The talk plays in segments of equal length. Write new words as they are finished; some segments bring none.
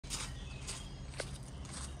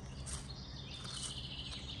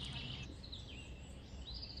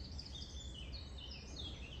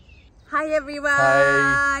Hi everyone,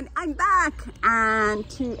 Hi. I'm back and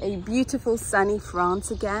to a beautiful sunny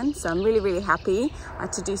France again. So I'm really happy. I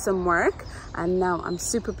had to do some work and now I'm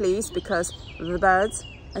super pleased because the birds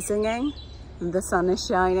are singing, the sun is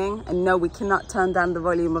shining, and no, we cannot turn down the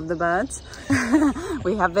volume of the birds.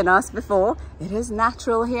 We have been asked before. It is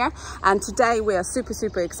natural here, and today we are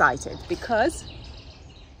super excited because...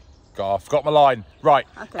 God, I forgot my line. Right,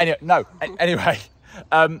 okay. Anyway.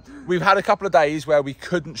 We've had a couple of days where we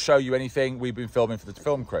couldn't show you anything. We've been filming for the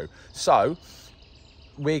film crew. So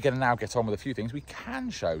we're going to now get on with a few things we can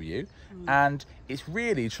show you. And it's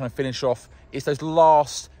really trying to finish off. It's those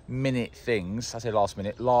last minute things. I say last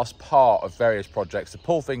minute, last part of various projects to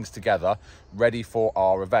pull things together ready for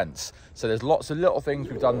our events. So there's lots of little things.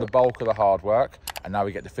 We've done the bulk of the hard work. And now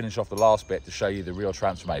we get to finish off the last bit to show you the real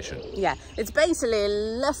transformation. Yeah, it's basically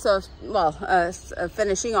less of,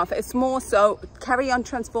 finishing off. It's more so carry on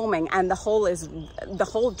transforming, and the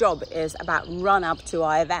whole job is about run up to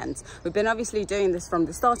our events. We've been obviously doing this from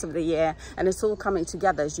the start of the year, and it's all coming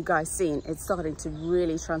together. As you guys seen, it's starting to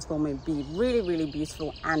really transform and be really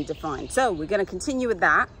beautiful and defined. So we're going to continue with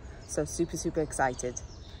that. So super excited.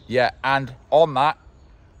 Yeah, and on that,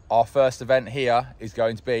 our first event here is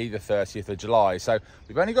going to be the 30th of July. So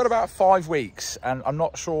we've only got about 5 weeks, and I'm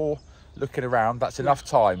not sure, looking around, that's enough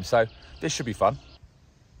time. So this should be fun.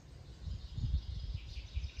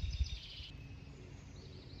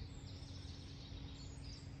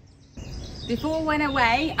 Before I went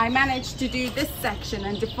away, I managed to do this section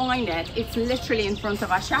and define it. It's literally in front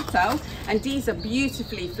of our chateau, and these are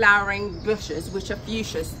beautifully flowering bushes, which are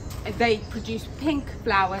fuchsias. They produce pink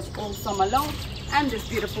flowers all summer long, and this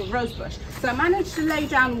beautiful rose bush. So I managed to lay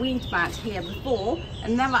down weed mat here before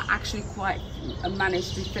and never actually quite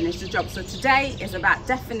managed to finish the job. So today is about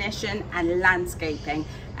definition and landscaping,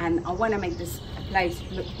 and I want to make this place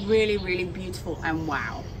look really beautiful and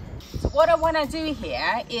wow. So what I want to do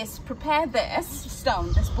here is prepare this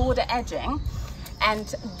stone, this border edging,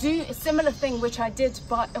 and do a similar thing which I did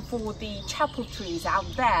for the chapel trees out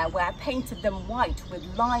there, where I painted them white with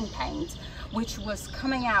lime paint, which was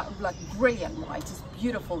coming out like grey and white. It's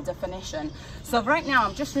beautiful definition. So right now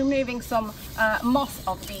I'm just removing some moss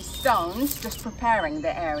of these stones, just preparing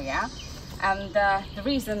the area. And the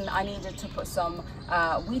reason I needed to put some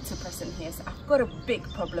weed suppressant here is I've got a big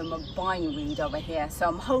problem of bindweed over here. So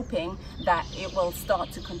I'm hoping that it will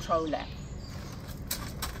start to control it.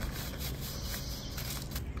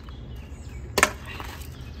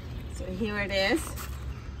 So here it is.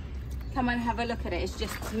 Come and have a look at it. It's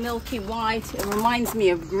just milky white. It reminds me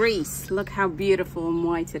of Greece. Look how beautiful and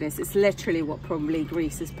white it is. It's literally what probably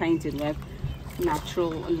Greece is painted with. Natural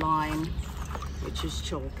lime, which is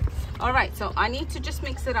chalk. All right, so I need to just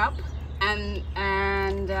mix it up and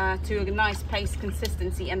to a nice paste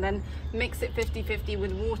consistency, and then mix it 50-50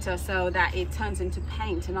 with water so that it turns into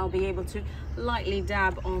paint, and I'll be able to lightly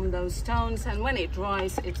dab on those stones, and when it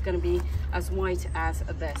dries it's going to be as white as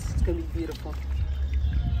this. It's going to be beautiful.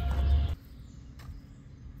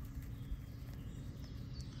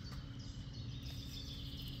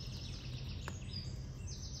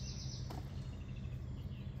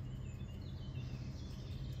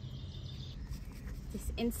 This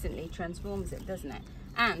instantly transforms it, doesn't it?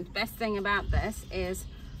 And best thing about this is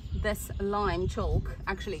this lime chalk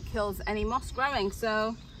actually kills any moss growing.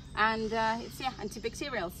 So, and it's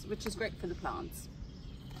antibacterials, which is great for the plants.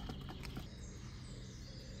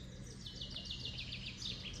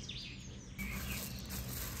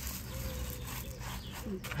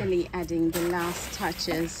 I'm really adding the last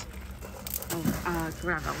touches of our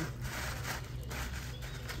gravel.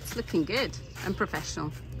 It's looking good and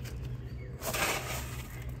professional.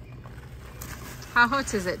 How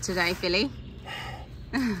hot is it today, Philly?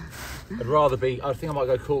 I'd rather be, I think I might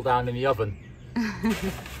go cool down in the oven.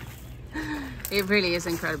 It really is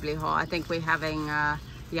incredibly hot. I think we're having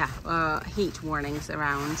heat warnings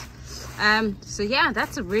around. So yeah,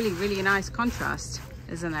 that's a really nice contrast,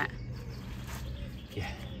 isn't it? Yeah.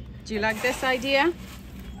 Do you like this idea?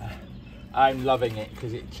 I'm loving it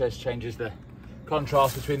because it just changes the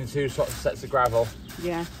contrast between the two sets of gravel.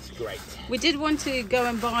 Yeah. It's great. We did want to go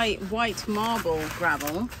and buy white marble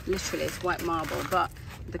gravel. Literally, it's white marble, but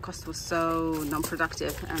the cost was so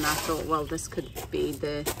non-productive, and I thought, well, this could be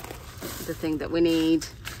the thing that we need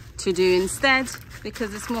to do instead,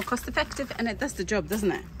 because it's more cost effective and it does the job,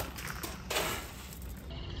 doesn't it?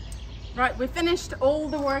 Right, we finished all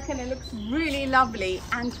the work and it looks really lovely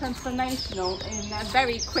and transformational in a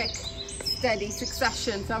very quick, steady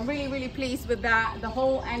succession. So I'm really pleased with that. The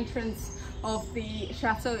whole entrance of the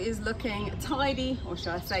chateau is looking tidy, or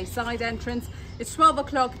shall I say side entrance. It's 12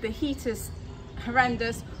 o'clock, the heat is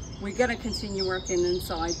horrendous. We're going to continue working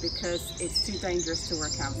inside because it's too dangerous to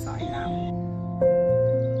work outside now.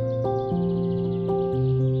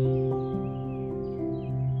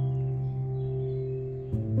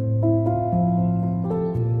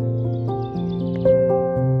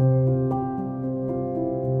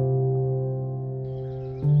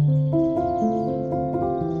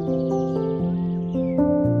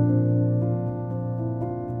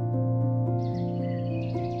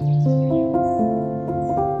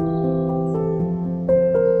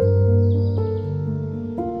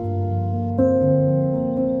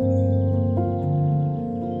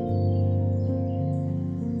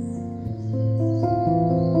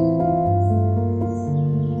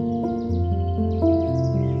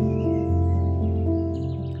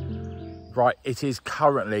 Right, it is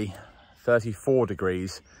currently 34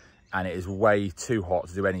 degrees and it is way too hot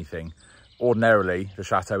to do anything. Ordinarily, the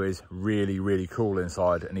chateau is really, really cool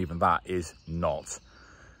inside, and even that is not.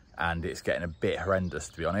 And it's getting a bit horrendous,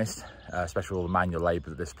 to be honest, especially all the manual labour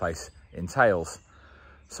that this place entails.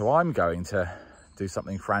 So I'm going to do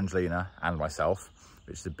something for Angelina and myself,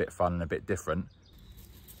 which is a bit fun and a bit different.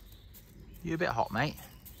 You a bit hot, mate?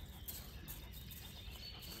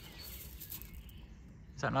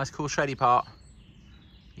 Is that a nice, cool, shady part?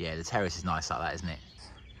 Yeah, the terrace is nice like that, isn't it?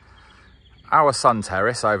 Our sun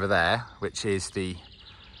terrace over there, which is the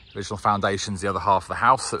original foundations, the other half of the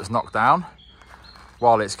house that was knocked down,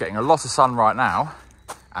 while it's getting a lot of sun right now,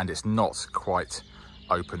 and it's not quite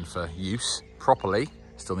open for use properly,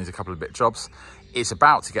 still needs a couple of bit jobs, it's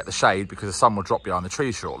about to get the shade because the sun will drop behind the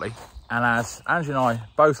trees shortly. And as Angie and I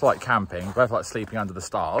both like camping, both like sleeping under the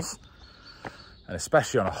stars, and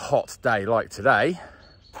especially on a hot day like today,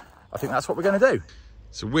 I think that's what we're going to do.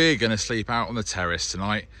 So we're going to sleep out on the terrace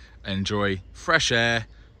tonight, enjoy fresh air,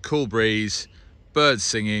 cool breeze, birds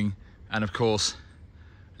singing, and of course,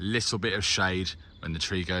 a little bit of shade when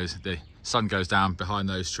the sun goes down behind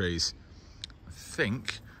those trees. I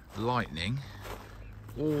think lightning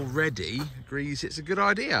already agrees it's a good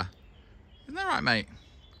idea. Isn't that right, mate?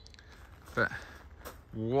 But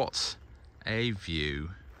what a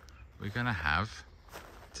view we're going to have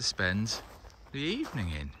to spend the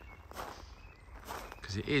evening in.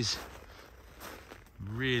 Because it is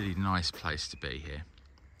a really nice place to be here.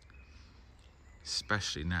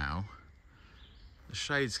 Especially now. The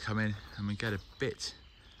shades come in and we get a bit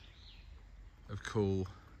of cool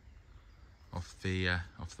off the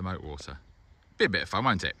moat water. Be a bit of fun,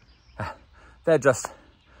 won't it? They're just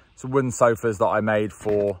some wooden sofas that I made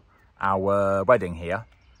for our wedding here.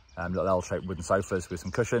 Little L-shaped wooden sofas with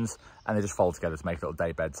some cushions, and they just fold together to make a little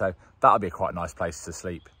day bed. So that'll be quite a nice place to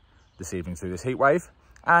sleep this evening through this heat wave,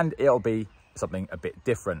 and it'll be something a bit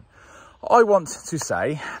different. I want to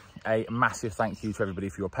say a massive thank you to everybody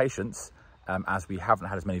for your patience, as we haven't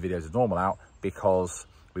had as many videos as normal out because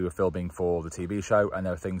we were filming for the TV show and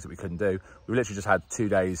there were things that we couldn't do. We literally just had 2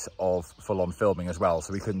 days of full-on filming as well,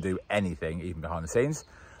 so we couldn't do anything, even behind the scenes.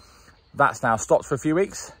 That's now stopped for a few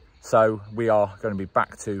weeks, so we are going to be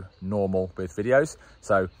back to normal with videos.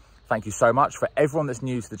 So thank you so much for everyone that's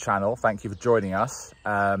new to the channel. Thank you for joining us.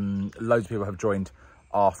 Loads of people have joined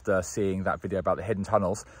after seeing that video about the hidden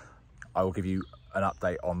tunnels. I will give you an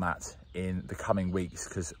update on that in the coming weeks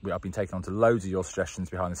because I've been taking on to loads of your suggestions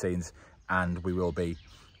behind the scenes, and we will be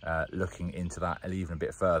looking into that even a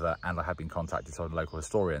bit further, and I have been contacted by local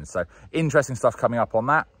historians. So interesting stuff coming up on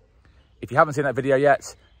that. If you haven't seen that video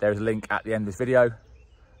yet, there is a link at the end of this video.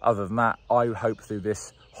 Other than that, I hope through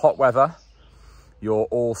this hot weather, you're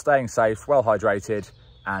all staying safe, well hydrated,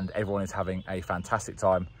 and everyone is having a fantastic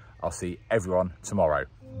time. I'll see everyone tomorrow.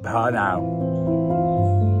 Bye now.